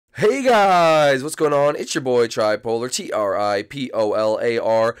Hey guys, what's going on? It's your boy Tripolar,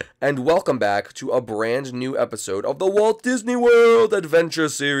 Tripolar, and welcome back to a brand new episode of the Walt Disney World Adventure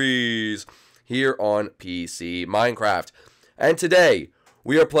Series here on PC Minecraft. And today,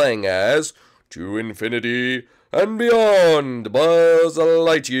 we are playing as To Infinity and Beyond Buzz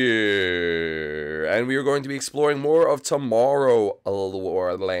Lightyear. And we are going to be exploring more of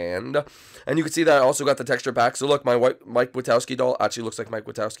Tomorrowland. And you can see that I also got the texture pack. So look, my white Mike Wazowski doll actually looks like Mike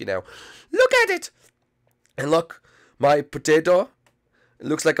Wazowski now. Look at it! And look, my potato, it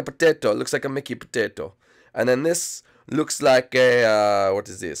looks like a potato. It looks like a Mickey potato. And then this looks like a, what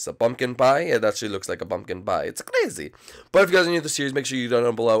is this? A pumpkin pie? It actually looks like a pumpkin pie. It's crazy. But if you guys are new to the series, make sure you go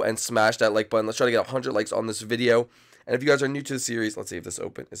down below and smash that like button. Let's try to get 100 likes on this video. And if you guys are new to the series, let's see if this is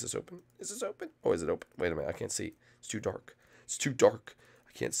open. Is this open? Is this open? Oh, is it open? Wait a minute. I can't see. It's too dark. It's too dark.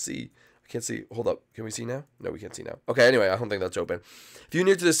 I can't see. Can't see. Hold up. Can we see now? No, we can't see now. Okay, anyway, I don't think that's open. If you're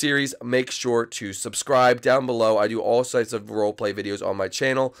new to the series, make sure to subscribe down below. I do all sorts of roleplay videos on my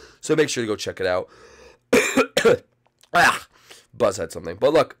channel, so make sure to go check it out. Buzz had something.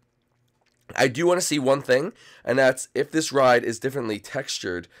 But look, I do want to see one thing, and that's if this ride is differently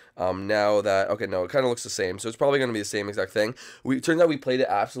textured now that... Okay, no, it kind of looks the same, so it's probably going to be the same exact thing. It turns out we played it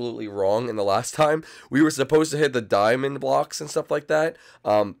absolutely wrong in the last time. We were supposed to hit the diamond blocks and stuff like that,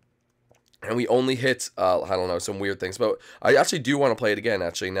 and we only hit, I don't know, some weird things. But I actually do want to play it again,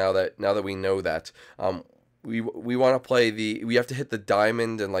 actually, now that we know that. We want to play we have to hit the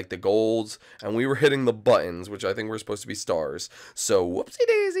diamond and, like, the golds. And we were hitting the buttons, which I think were supposed to be stars. So, whoopsie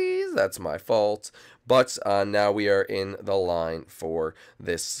daisies, that's my fault. But now we are in the line for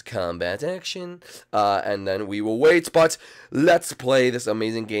this combat action. And then we will wait. But let's play this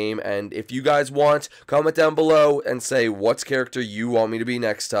amazing game. And if you guys want, comment down below and say what character you want me to be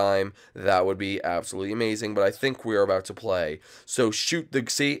next time. That would be absolutely amazing. But I think we're about to play. So shoot the...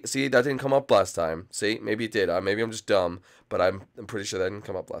 See, that didn't come up last time. See, maybe it did. Maybe I'm just dumb. But I'm pretty sure that didn't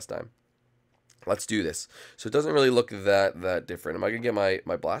come up last time. Let's do this. So it doesn't really look that different. Am I going to get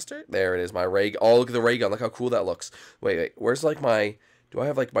my blaster? There it is, my ray. Oh, look at the ray gun. Look how cool that looks. Wait. Where's, like, my... Do I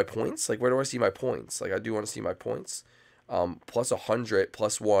have, like, my points? Like, where do I see my points? Like, I do want to see my points. Plus 100,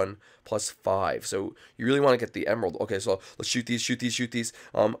 plus 1, plus 5. So you really want to get the emerald. Okay, so let's shoot these.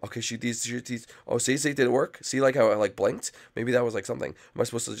 Okay, shoot these. Oh, see, did it work? See, like, how I, like, blinked? Maybe that was, like, something. Am I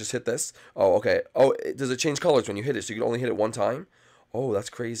supposed to just hit this? Oh, okay. Oh, does it change colors when you hit it? So you can only hit it one time? Oh, that's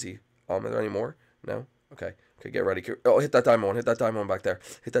crazy. Are there any more? No? Okay. Okay, get ready. Oh, hit that diamond one. Hit that diamond one back there.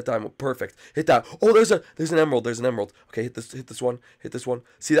 Hit that diamond. Perfect. Hit that. Oh, there's an emerald. There's an emerald. Okay, hit this one. Hit this one.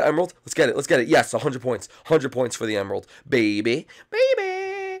 See that emerald? Let's get it. Yes, 100 points. 100 points for the emerald. Baby.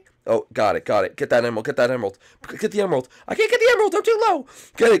 Oh, got it. Get that emerald. Get the emerald. I can't get the emerald. I'm too low.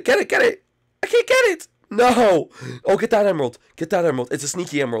 Get it. I can't get it. No. Oh, get that emerald. It's a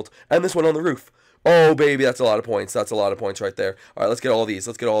sneaky emerald. And this one on the roof. Oh, baby, that's a lot of points. That's a lot of points right there. All right, let's get all these.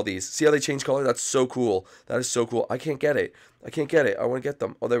 See how they change color? That's so cool. That is so cool. I can't get it. I want to get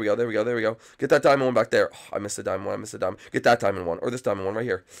them. Oh, there we go. Get that diamond one back there. Oh, I missed the diamond one. Get that diamond one. Or this diamond one right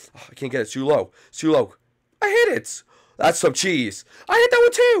here. Oh, I can't get it. It's too low. I hit it. That's some cheese. I hit that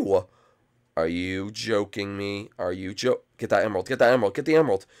one too. Are you joking me? Get that emerald. Get the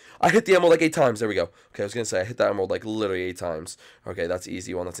emerald. I hit the emerald like 8 times. There we go. Okay, I was going to say I hit that emerald like literally 8 times. Okay, that's an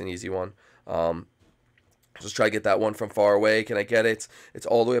easy one. That's an easy one. Just try to get that one from far away. Can I get it? It's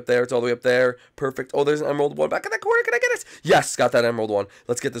all the way up there. Perfect. Oh, there's an emerald one back in that corner. Can I get it? Yes, got that emerald one.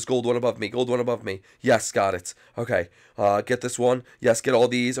 Let's get this gold one above me. Yes, got it. Okay. Get this one. Yes, get all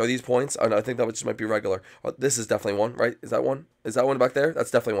these. Are these points? Oh, no, I think that just might be regular. Oh, this is definitely one, right? Is that one? Is that one back there?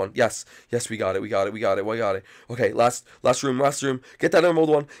 That's definitely one. Yes, we got it. Okay, last room. Get that emerald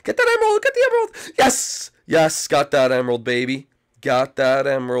one. Get the emerald. Yes, got that emerald, baby. Got that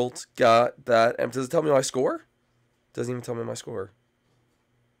emerald. Does it tell me my score? Doesn't even tell me my score.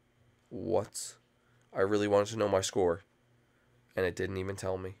 What? I really wanted to know my score. And it didn't even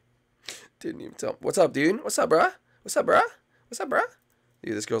tell me. What's up, dude? What's up, bruh?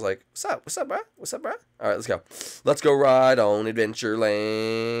 Dude, this girl's like, what's up, bruh? Alright, let's go. Let's go ride on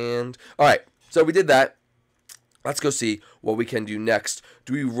Adventureland. Alright, so we did that. Let's go see what we can do next.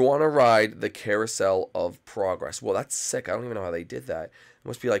 Do we want to ride the Carousel of Progress? Well, that's sick. I don't even know how they did that. It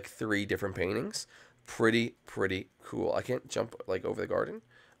must be like 3 different paintings. Pretty cool. I can't jump like over the garden.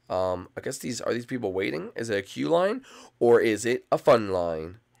 I guess are these people waiting? Is it a queue line or is it a fun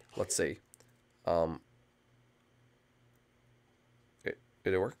line? Let's see. Did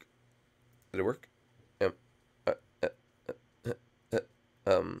it work?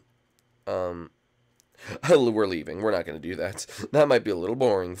 We're leaving. We're not going to do that. That might be a little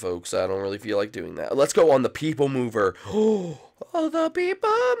boring, folks. I don't really feel like doing that. Let's go on the People Mover. Oh, the people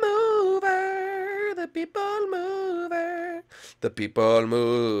mover, the people mover, the people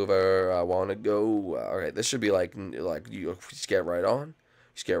mover. I wanna go. All right, this should be like you just get right on.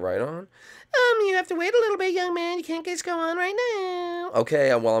 Just get right on. You have to wait a little bit, young man. You can't just go on right now.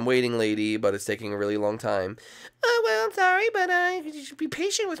 Okay, well, I'm waiting, lady, but it's taking a really long time. Oh, well, I'm sorry, but you should be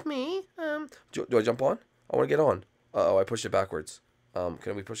patient with me. Do I jump on? I want to get on. Uh-oh, I pushed it backwards.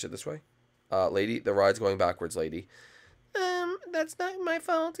 Can we push it this way? Lady, the ride's going backwards, lady. That's not my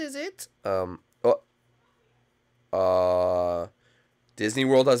fault, is it? Disney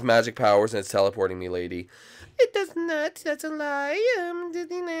World has magic powers and it's teleporting me, lady. It does not. That's a lie.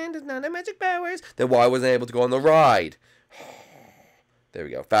 Disneyland does not have magic powers. Then why wasn't I able to go on the ride? There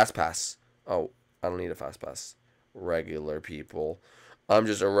we go. Fast pass. Oh, I don't need a fast pass. Regular people. I'm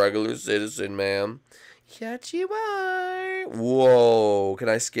just a regular citizen, ma'am. Yes, you are. Whoa. Can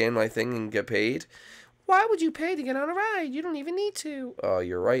I scan my thing and get paid? Why would you pay to get on a ride? You don't even need to. Oh,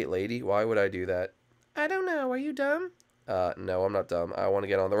 you're right, lady. Why would I do that? I don't know. Are you dumb? No, I'm not dumb. I want to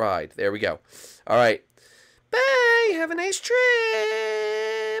get on the ride. There we go. All right. Bye. Have a nice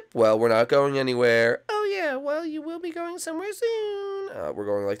trip. Well, we're not going anywhere. Oh, yeah. Well, you will be going somewhere soon. We're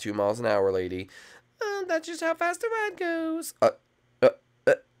going like 2 miles an hour, lady. That's just how fast the ride goes.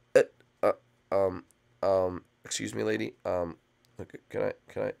 Excuse me, lady. Okay, can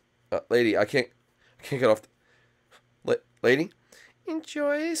I, lady, I can't get off. Lady?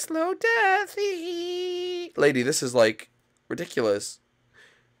 Enjoy slow death. Lady, this is like ridiculous.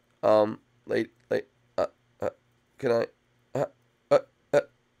 Lady, can I,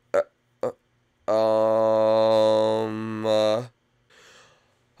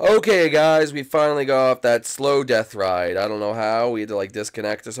 okay, guys, we finally got off that slow death ride. I don't know how. We had to, like,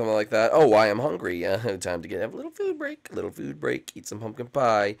 disconnect or something like that. Oh, I am hungry. Time to have a little food break. A little food break. Eat some pumpkin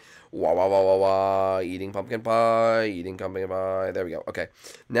pie. Wah, wah, wah, wah, wah. Eating pumpkin pie. Eating pumpkin pie. There we go. Okay.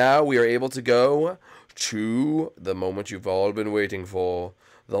 Now we are able to go to the moment you've all been waiting for.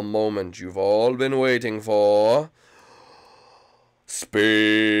 The moment you've all been waiting for.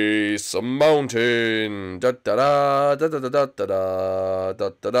 Space Mountain. Da da da da da da da da da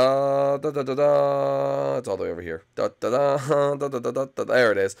da da da da da. It's all the way over here. Da da da da da da da da.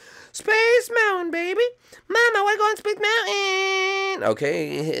 There it is. Space Mountain, baby. Mom, I want to go on Space Mountain.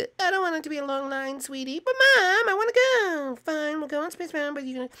 Okay. I don't want it to be a long line, sweetie. But Mom, I want to go. Fine, we'll go on Space Mountain, but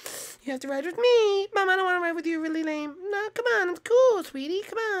you have to ride with me. Mom, I don't want to ride with you. Really lame. No, come on, it's cool, sweetie.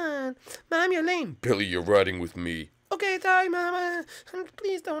 Come on. Mom, you're lame. Billy, you're riding with me. Okay, sorry, Mama.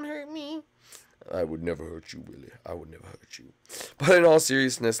 Please don't hurt me. I would never hurt you, Willie. I would never hurt you. But in all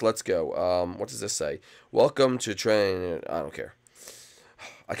seriousness, let's go. What does this say? Welcome to train. I don't care.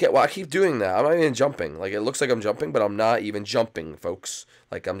 I can't. Well, I keep doing that. I'm not even jumping. Like, it looks like I'm jumping, but I'm not even jumping, folks.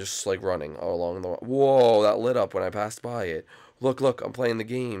 Like, I'm just like running all along the. Whoa! That lit up when I passed by it. Look! I'm playing the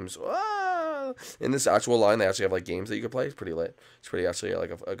games. Whoa! In this actual line, they actually have like games that you can play. It's pretty lit. It's pretty actually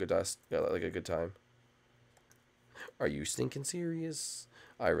like a good like a good time. Are you stinking serious?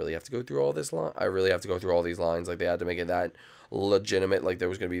 I really have to go through all this line. I really have to go through all these lines. Like, they had to make it that legitimate. Like, there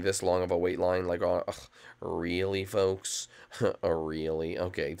was gonna be this long of a wait line. Like, really, folks? Really?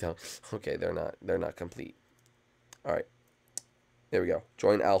 Okay, okay, they're not complete. All right, there we go.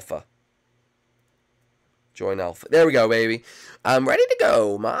 Join Alpha. Join Alpha. There we go, baby. I'm ready to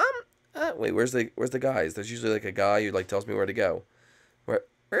go, Mom. Wait, where's the guys? There's usually like a guy who like tells me where to go. Where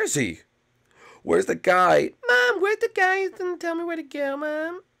is he? Where's the guy? Mom, where's the guy who's gonna tell me where to go,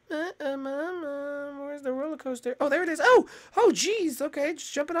 Mom? Mom, where's the roller coaster? Oh, there it is. Oh, jeez. Okay,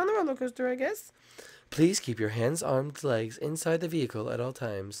 just jumping on the roller coaster, I guess. Please keep your hands, arms, legs inside the vehicle at all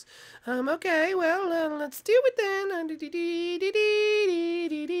times. Okay, well, let's do it then.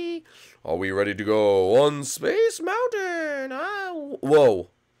 Are we ready to go on Space Mountain?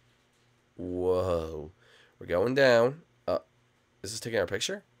 Whoa. We're going down. Is this taking our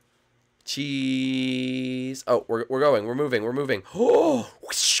picture? Cheese. Oh, we're going. We're moving. Oh.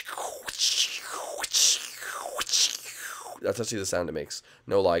 That's actually the sound it makes.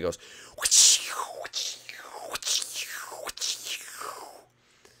 No lie, it goes.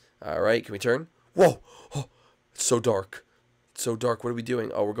 All right, can we turn? Whoa. Oh, it's so dark. It's so dark. What are we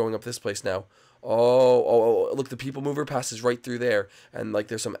doing? Oh, we're going up this place now. Oh, look, the people mover passes right through there. And like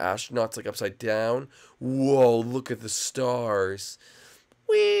there's some astronauts like upside down. Whoa, look at the stars.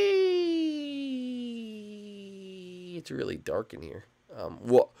 Whee! It's really dark in here.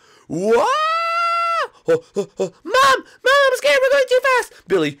 What? Mom, I'm scared. We're going too fast.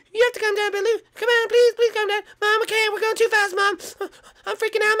 Billy, You have to calm down, Billy. Come on, please, please calm down. Mom, I can't. We're going too fast, Mom. I'm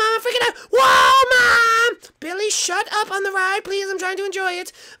freaking out, Mom. I'm freaking out. Whoa, Mom! Billy, shut up on the ride, please. I'm trying to enjoy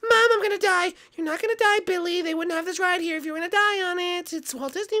it. Mom, I'm gonna die. You're not gonna die, Billy. They wouldn't have this ride here if you were gonna die on it. It's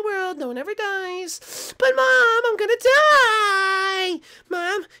Walt Disney World. No one ever dies. But, Mom, I'm gonna die.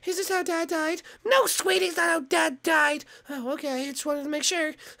 Mom, is this how Dad died? No, sweetie, it's not how Dad died. Oh, okay. I just wanted to make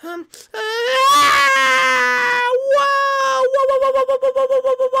sure. Whoa! Whoa! Whoa! Whoa! Whoa! Whoa! Whoa! Whoa!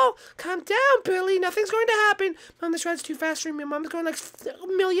 Whoa! Whoa! Whoa! Calm down, Billy. Nothing's going to happen. Mom, this ride's too fast for me. Mom's going like a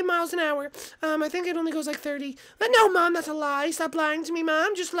million miles an hour. I think it only goes like 30. No, Mom, that's a lie. Stop lying to me,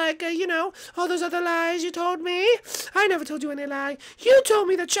 Mom. Just like, you know, all those other lies you told me. I never told you any lie. You told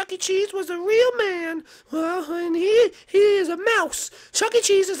me that Chuck E. Cheese was a real man. Well, and he is a mouse. Chuck E.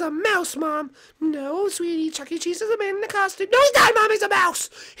 Cheese is a mouse, Mom. No, sweetie, Chuck E. Cheese is a man in a costume. No, he's not, Mom. He's a mouse.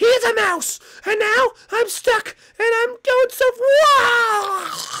 He is a mouse. And now I'm stuck, and I'm going so...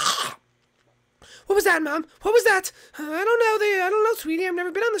 Whoa! What was that, Mom? What was that? I don't know, sweetie. I've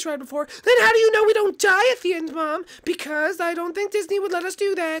never been on this ride before. Then how do you know we don't die at the end, Mom? Because I don't think Disney would let us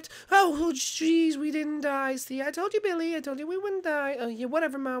do that. Oh, jeez, we didn't die. See, I told you, Billy. I told you we wouldn't die. Oh, yeah,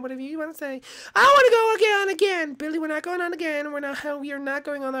 whatever, Mom. Whatever you want to say. I want to go again. Billy, we're not going on again. We are not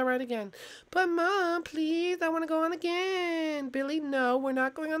going on that ride again. But, Mom, please, I want to go on again. Billy, no, we're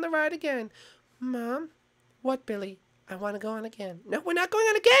not going on the ride again. Mom? What, Billy? I want to go on again. No, we're not going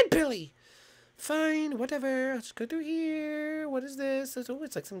on again, Billy. Fine, whatever. Let's go through here. What is this? Oh,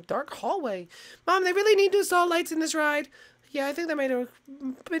 it's like some dark hallway. Mom, they really need to install lights in this ride. Yeah, I think that might have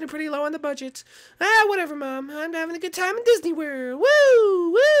been pretty low on the budget. Whatever, Mom. I'm having a good time in Disney World.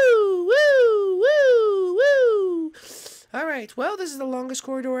 Woo! Woo! Woo! Woo! Woo! All right. Well, this is the longest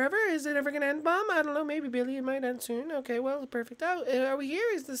corridor ever. Is it ever going to end, Mom? I don't know. Maybe, Billy. It might end soon. Okay, well, perfect. Oh, are we here?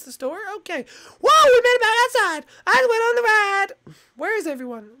 Is this the store? Okay. Whoa, we made it back outside. I went on the ride. Where is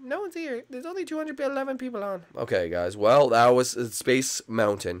everyone? No one's here. There's only 211 people on. Okay, guys. Well, that was Space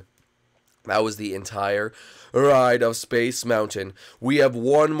Mountain. That was the entire ride of Space Mountain. We have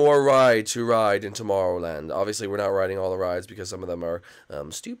one more ride to ride in Tomorrowland. Obviously, we're not riding all the rides because some of them are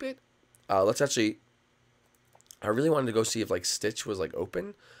stupid. Let's actually... I really wanted to go see if, like, Stitch was, like,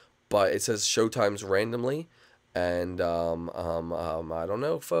 open. But it says showtimes randomly. And, I don't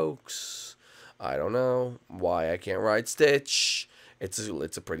know, folks. I don't know why I can't ride Stitch. It's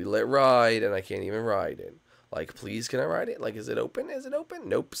a pretty lit ride, and I can't even ride it. Like, please, can I ride it? Like, is it open? Is it open?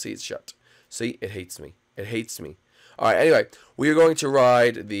 Nope. See, it's shut. See, it hates me. It hates me. All right, anyway, we are going to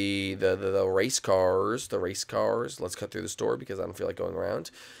ride the race cars. The race cars. Let's cut through the store because I don't feel like going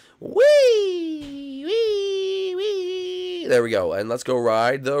around. Whee! Whee! Whee! There we go. And let's go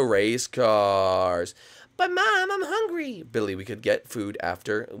ride the race cars. But, Mom, I'm hungry. Billy, we could get food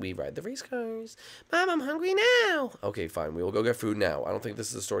after we ride the race cars. Mom, I'm hungry now. Okay, fine. We will go get food now. I don't think this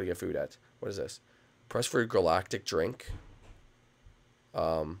is the store to get food at. What is this? Press for galactic drink.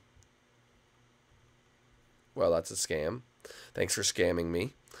 Well, that's a scam. Thanks for scamming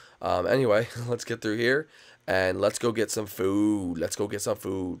me. Anyway, let's get through here. And let's go get some food. Let's go get some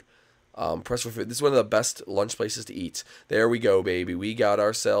food. Press for food. This is one of the best lunch places to eat. There we go, baby. We got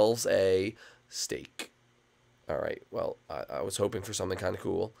ourselves a steak. All right. Well, I was hoping for something kind of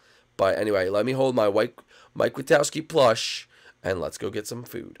cool. But anyway, let me hold my Mike Wazowski plush. And let's go get some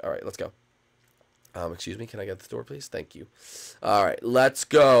food. All right, let's go. Excuse me, can I get the door, please? Thank you. All right, let's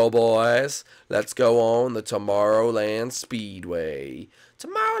go, boys. Let's go on the Tomorrowland Speedway.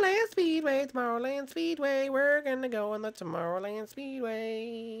 Tomorrowland Speedway, Tomorrowland Speedway. We're gonna go on the Tomorrowland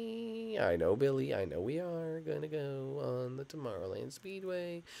Speedway. I know, Billy. I know we are gonna go on the Tomorrowland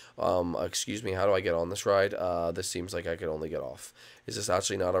Speedway. Excuse me, how do I get on this ride? This seems like I could only get off. Is this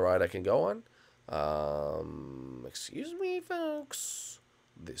actually not a ride I can go on? Excuse me, folks.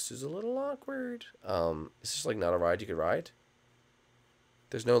 This is a little awkward. Is this like not a ride you could ride?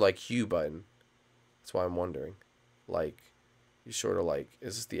 There's no like Q button. That's why I'm wondering. Like, you sort of like,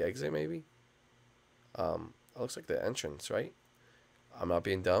 is this the exit maybe? It looks like the entrance, right? I'm not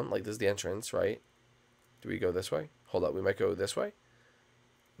being dumb. Like, this is the entrance, right? Do we go this way? Hold up, we might go this way.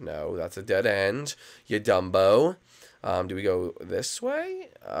 No, that's a dead end. You dumbo. Do we go this way?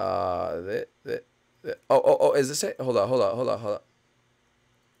 Oh, is this it? Hold on.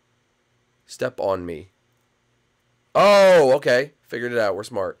 Step on me. Oh, okay. Figured it out. We're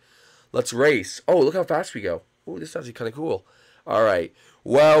smart. Let's race. Oh, look how fast we go. Oh, this is actually kind of cool. All right.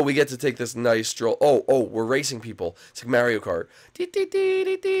 Well, we get to take this nice stroll. Oh, we're racing people. It's like Mario Kart.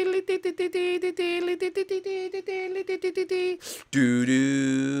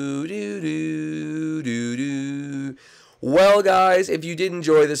 Well, guys, if you did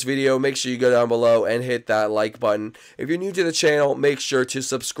enjoy this video, make sure you go down below and hit that like button. If you're new to the channel, make sure to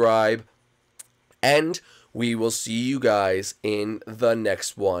subscribe. And we will see you guys in the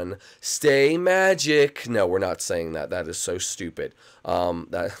next one. Stay magic. No, we're not saying that. That is so stupid. I'm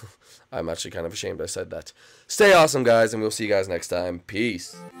actually kind of ashamed I said that. Stay awesome, guys, and we'll see you guys next time.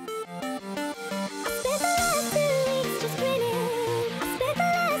 Peace.